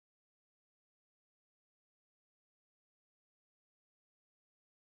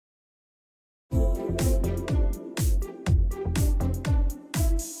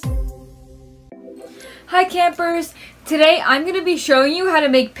Hi campers! Today I'm going to be showing you how to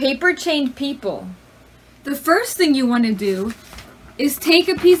make paper-chained people. The first thing you want to do is take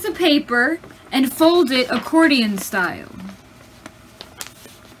a piece of paper and fold it accordion style.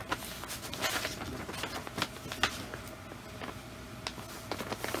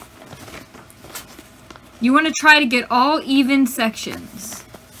 You want to try to get all even sections.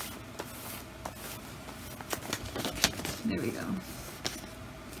 There we go.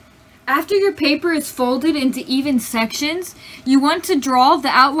 After your paper is folded into even sections, you want to draw the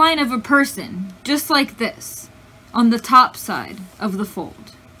outline of a person, just like this, on the top side of the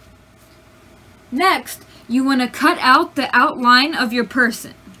fold. Next, you want to cut out the outline of your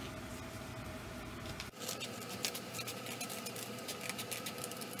person.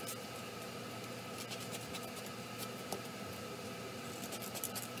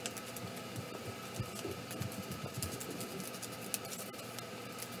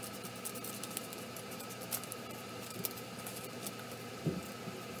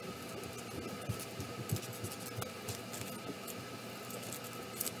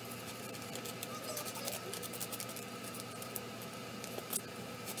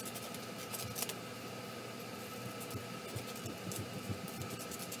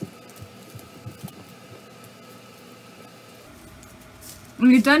 When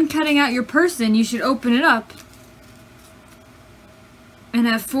you're done cutting out your person, you should open it up and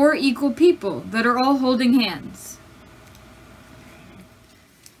have 4 equal people that are all holding hands.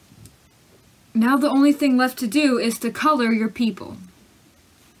 Now the only thing left to do is to color your people.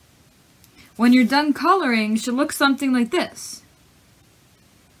 When you're done coloring, it should look something like this.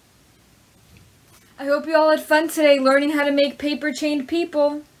 I hope you all had fun today learning how to make paper-chained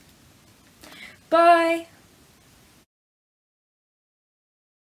people. Bye!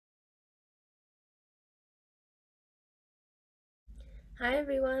 Hi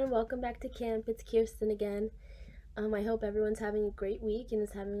everyone, welcome back to camp. It's Kirsten again. I hope everyone's having a great week and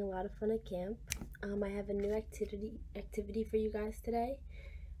is having a lot of fun at camp. I have a new activity for you guys today.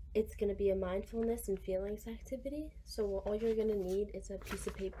 It's going to be a mindfulness and feelings activity. So all you're going to need is a piece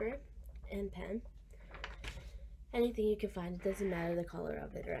of paper and pen. Anything you can find, it doesn't matter the color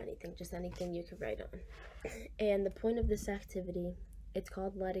of it or anything, just anything you can write on. And the point of this activity, it's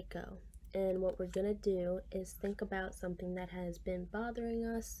called Let It Go. And what we're going to do is think about something that has been bothering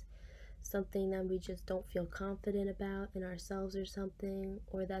us, something that we just don't feel confident about in ourselves or something,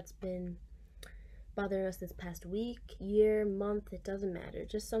 or that's been bothering us this past week, year, month, it doesn't matter.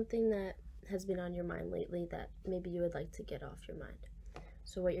 Just something that has been on your mind lately that maybe you would like to get off your mind.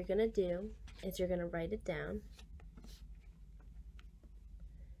 So what you're going to do is you're going to write it down.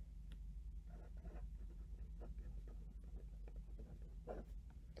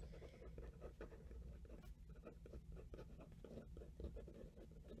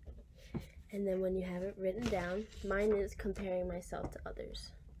 And then when you have it written down, mine is comparing myself to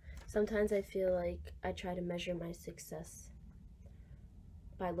others. Sometimes I feel like I try to measure my success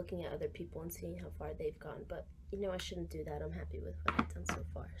by looking at other people and seeing how far they've gone. But, you know, I shouldn't do that. I'm happy with what I've done so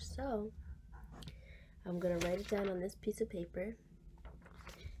far. So, I'm going to write it down on this piece of paper.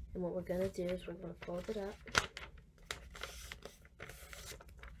 And what we're going to do is we're going to fold it up.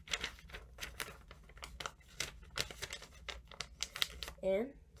 And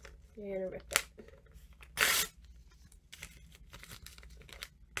you're going to rip it.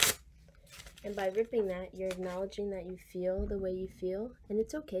 And by ripping that, you're acknowledging that you feel the way you feel, and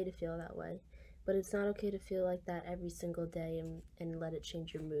it's okay to feel that way, but it's not okay to feel like that every single day and let it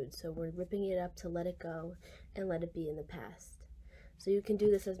change your mood. So we're ripping it up to let it go and let it be in the past. So you can do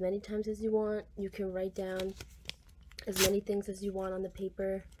this as many times as you want. You can write down as many things as you want on the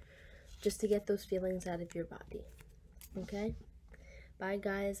paper just to get those feelings out of your body. Okay? Bye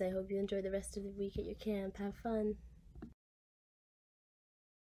guys, I hope you enjoy the rest of the week at your camp. Have fun.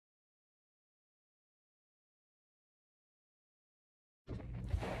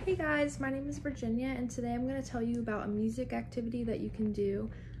 Hey guys, my name is Virginia and today I'm going to tell you about a music activity that you can do.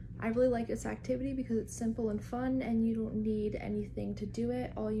 I really like this activity because it's simple and fun and you don't need anything to do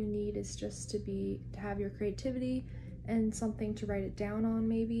it. All you need is just to have your creativity and something to write it down on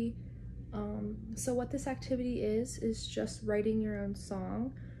maybe. So what this activity is just writing your own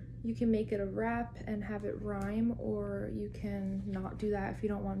song. You can make it a rap and have it rhyme, or you can not do that if you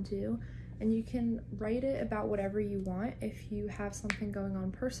don't want to. And you can write it about whatever you want. If you have something going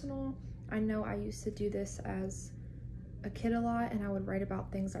on personal, I know I used to do this as a kid a lot, and I would write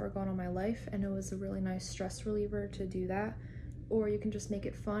about things that were going on in my life, and it was a really nice stress reliever to do that. Or you can just make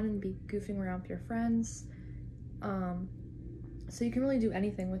it fun and be goofing around with your friends. So you can really do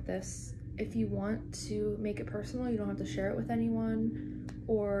anything with this. if you want to make it personal, you don't have to share it with anyone,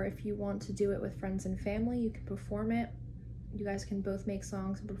 or if you want to do it with friends and family, you can perform it. You guys can both make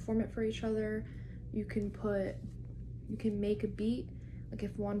songs and perform it for each other. You can make a beat, like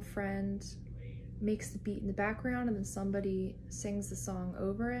if one friend makes the beat in the background and then somebody sings the song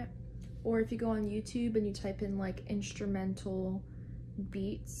over it. Or if you go on YouTube and you type in like instrumental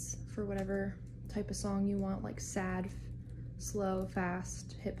beats for whatever type of song you want, like sad, slow,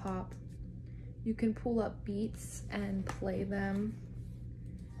 fast, hip hop, you can pull up beats and play them.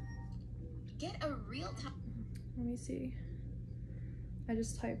 Get a real time. Let me see. I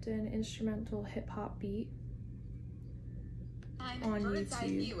just typed in instrumental hip hop beat on bird's eye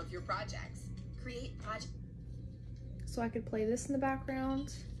YouTube. view of your projects. Create project. So I could play this in the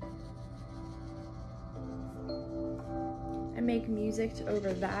background and make music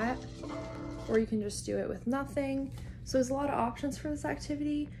over that, or you can just do it with nothing. So there's a lot of options for this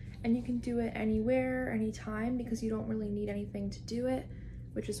activity, and you can do it anywhere, anytime, because you don't really need anything to do it,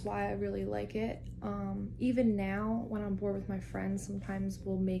 which is why I really like it. Even now, when I'm bored with my friends, sometimes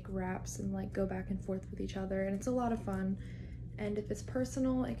we'll make raps and like go back and forth with each other, and it's a lot of fun. And if it's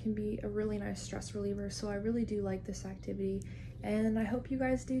personal, it can be a really nice stress reliever. So I really do like this activity, and I hope you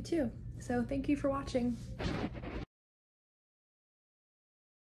guys do too. So thank you for watching.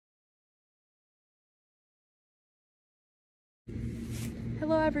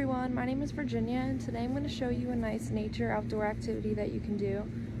 Hello everyone, my name is Virginia, and today I'm going to show you a nice nature outdoor activity that you can do.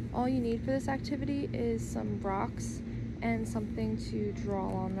 All you need for this activity is some rocks and something to draw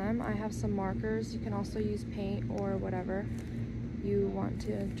on them. I have some markers. You can also use paint or whatever you want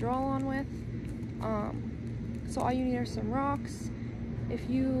to draw on with. So all you need are some rocks. If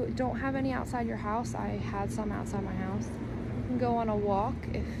you don't have any outside your house, I had some outside my house. You can go on a walk.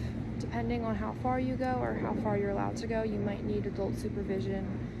 Depending on how far you go or how far you're allowed to go, you might need adult supervision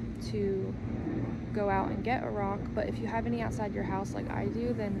to go out and get a rock. But if you have any outside your house like I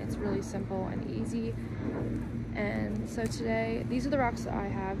do, then it's really simple and easy. And so today, these are the rocks that I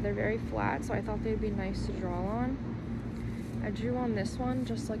have. They're very flat, so I thought they'd be nice to draw on. I drew on this one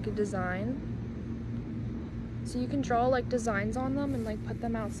just like a design. So you can draw like designs on them and like put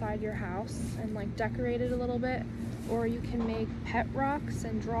them outside your house and like decorate it a little bit. Or you can make pet rocks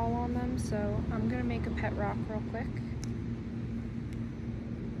and draw on them. So I'm gonna make a pet rock real quick.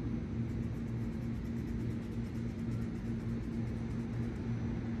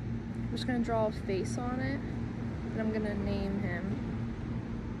 I'm just gonna draw a face on it, and I'm gonna name him.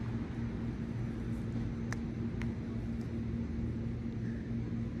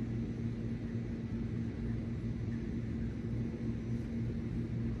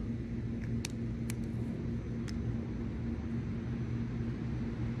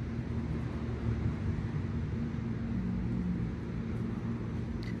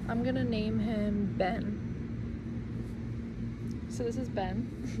 I'm gonna name him Ben. So this is Ben.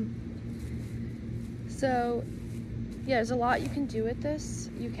 So yeah, there's a lot you can do with this.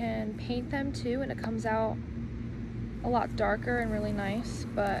 You can paint them too, and it comes out a lot darker and really nice,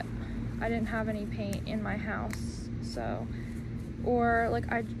 but I didn't have any paint in my house, so, or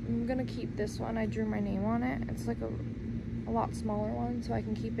like I'm gonna keep this one. I drew my name on it. It's like a lot smaller one, so I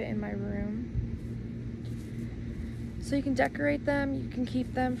can keep it in my room. So you can decorate them, you can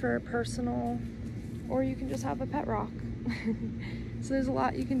keep them for personal, or you can just have a pet rock. So there's a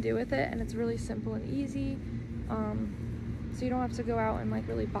lot you can do with it, and it's really simple and easy. So you don't have to go out and like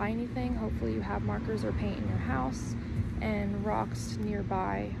really buy anything. Hopefully you have markers or paint in your house and rocks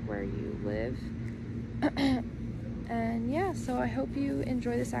nearby where you live. And yeah, so I hope you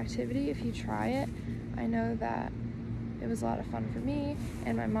enjoy this activity if you try it. I know that it was a lot of fun for me,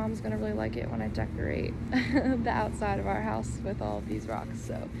 and my mom's gonna really like it when I decorate the outside of our house with all of these rocks.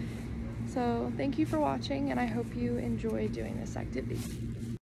 So thank you for watching, and I hope you enjoy doing this activity.